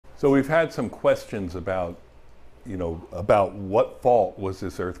So we've had some questions about, about what fault was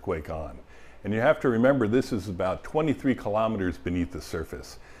this earthquake on. And you have to remember this is about 23 kilometers beneath the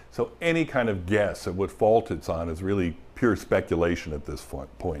surface. So any kind of guess at what fault it's on is really pure speculation at this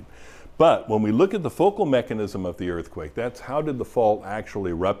point. But when we look at the focal mechanism of the earthquake, that's how did the fault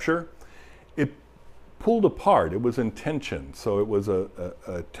actually rupture? It pulled apart. It was in tension. So it was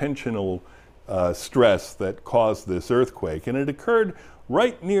a tensional stress that caused this earthquake. And it occurred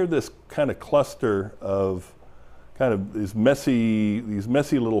right near this kind of cluster of kind of these messy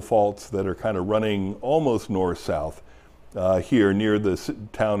little faults that are kind of running almost north-south here near the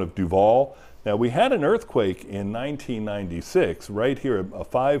town of Duval. Now, we had an earthquake in 1996 right here, a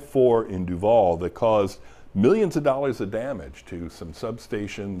 5.4 in Duval, that caused millions of dollars of damage to some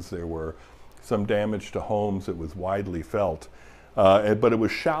substations. There were some damage to homes. It was widely felt, but it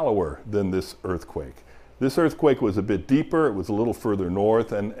was shallower than this earthquake. This earthquake was a bit deeper. It was a little further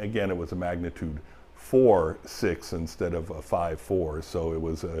north, and again, it was a magnitude 4.6 instead of a 5.4, so it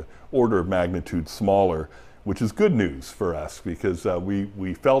was an order of magnitude smaller, which is good news for us because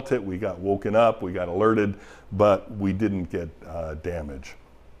we felt it, we got woken up, we got alerted, but we didn't get damage.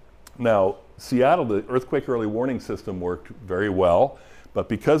 Now, Seattle, the earthquake early warning system worked very well, but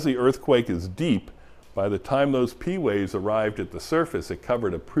because the earthquake is deep, by the time those P waves arrived at the surface, it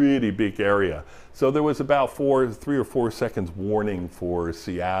covered a pretty big area. So there was about 3 or 4 seconds warning for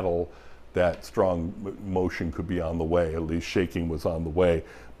Seattle that strong motion could be on the way, at least shaking was on the way.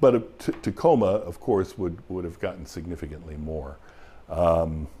 But Tacoma, of course, would have gotten significantly more.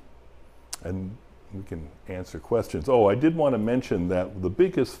 And we can answer questions. Oh, I did want to mention that the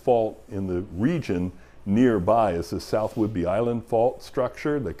biggest fault in the region nearby is the South Whidbey Island fault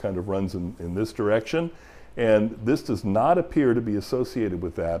structure that kind of runs in this direction. And this does not appear to be associated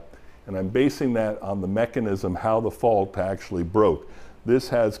with that. And I'm basing that on the mechanism, how the fault actually broke. This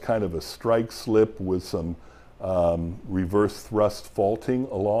has kind of a strike slip with some reverse thrust faulting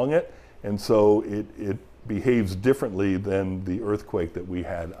along it, and so it behaves differently than the earthquake that we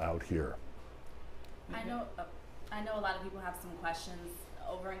had out here. I know a lot of people have some questions.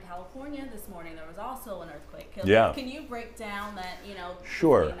 Over in California this morning, there was also an earthquake. Can you break down that,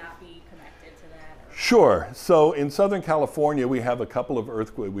 Sure. May not be connected to that? Sure. So in Southern California, we have a couple of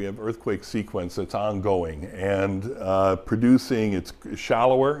earthquake sequence that's ongoing and producing. It's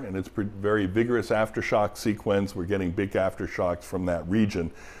shallower and it's very vigorous aftershock sequence. We're getting big aftershocks from that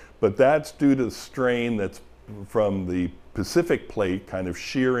region, but that's due to the strain that's from the Pacific plate kind of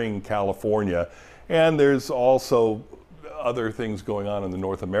shearing California, and there's also other things going on in the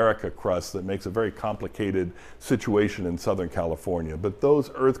North America crust that makes a very complicated situation in Southern California. But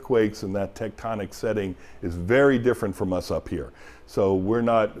those earthquakes and that tectonic setting is very different from us up here. So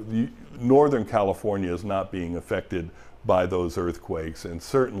Northern California is not being affected by those earthquakes, and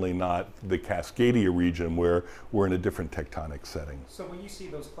certainly not the Cascadia region where we're in a different tectonic setting. So when you see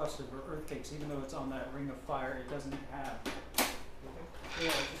those clusters of earthquakes, even though it's on that ring of fire, it doesn't have...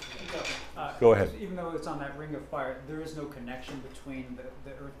 Go ahead. Even though it's on that ring of fire, there is no connection between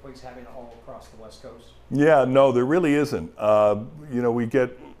the earthquakes having all across the West Coast? Yeah, no, there really isn't.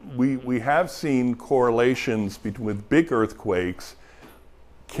 We have seen correlations with big earthquakes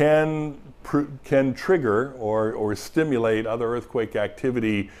can trigger or stimulate other earthquake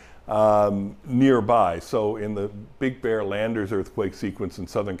activity nearby. So in the Big Bear Landers earthquake sequence in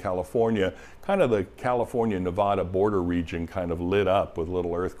Southern California, kind of the California-Nevada border region kind of lit up with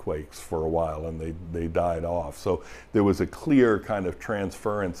little earthquakes for a while, and they died off. So there was a clear kind of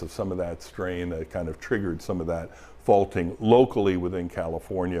transference of some of that strain that kind of triggered some of that faulting locally within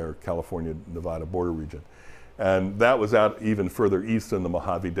California or California-Nevada border region. And that was out even further east in the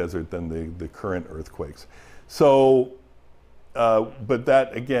Mojave Desert than the current earthquakes. So but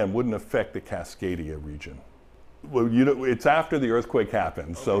that, again, wouldn't affect the Cascadia region. Well, it's after the earthquake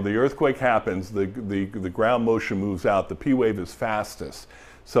happens. Okay. So the earthquake happens, the ground motion moves out, the P wave is fastest.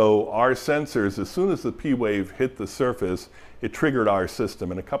 So our sensors, as soon as the P wave hit the surface, it triggered our system.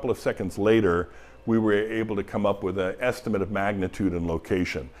 And a couple of seconds later, we were able to come up with an estimate of magnitude and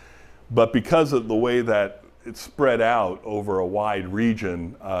location. But because of the way that it spread out over a wide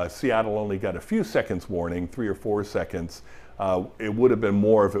region, Seattle only got a few seconds warning, 3 or 4 seconds. It would have been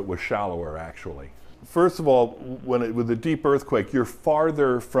more if it was shallower, actually. First of all, with a deep earthquake, you're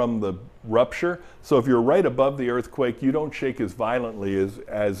farther from the rupture. So if you're right above the earthquake, you don't shake as violently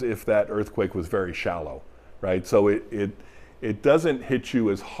as if that earthquake was very shallow, right? So it doesn't hit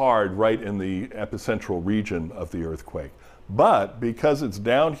you as hard right in the epicentral region of the earthquake. But because it's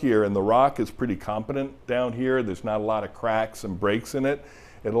down here and the rock is pretty competent down here, there's not a lot of cracks and breaks in it,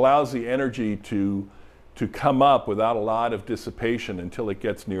 it allows the energy to to come up without a lot of dissipation until it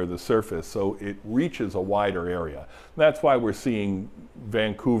gets near the surface, so it reaches a wider area. That's why we're seeing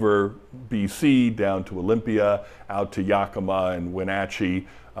Vancouver, BC, down to Olympia, out to Yakima and Wenatchee,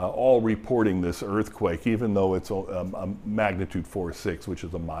 all reporting this earthquake, even though it's a magnitude 4.6, which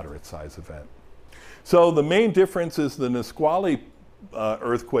is a moderate size event. So the main difference is the Nisqually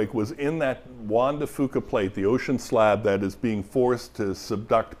earthquake was in that Juan de Fuca plate, the ocean slab that is being forced to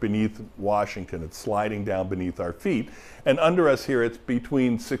subduct beneath Washington. It's sliding down beneath our feet. And under us here, it's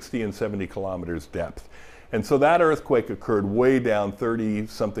between 60 and 70 kilometers depth. And so that earthquake occurred way down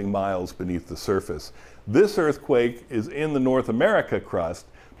 30-something miles beneath the surface. This earthquake is in the North America crust,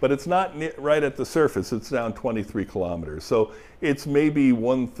 but it's not right at the surface. It's down 23 kilometers. So it's maybe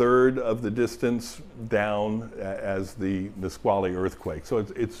 1/3 of the distance down as the Nisqually earthquake. So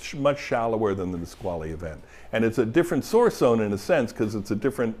it's much shallower than the Nisqually event. And it's a different source zone in a sense because it's a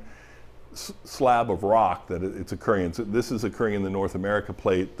different slab of rock that it's occurring in. So this is occurring in the North America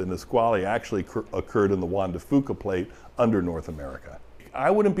plate. The Nisqually actually occurred in the Juan de Fuca plate under North America. I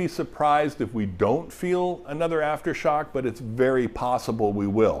wouldn't be surprised if we don't feel another aftershock, but it's very possible we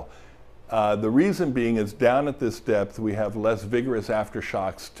will. The reason being is down at this depth we have less vigorous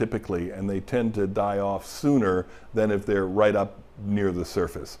aftershocks typically, and they tend to die off sooner than if they're right up near the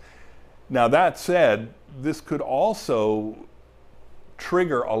surface. Now that said, this could also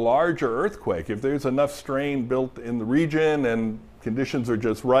trigger a larger earthquake. If there's enough strain built in the region and conditions are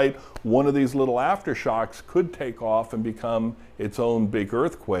just right, one of these little aftershocks could take off and become its own big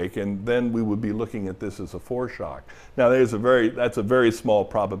earthquake, and then we would be looking at this as a foreshock. Now that's a very small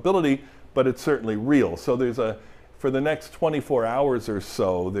probability, but it's certainly real. So for the next 24 hours or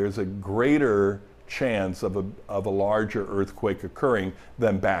so, there's a greater chance of a larger earthquake occurring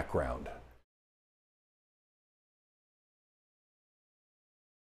than background.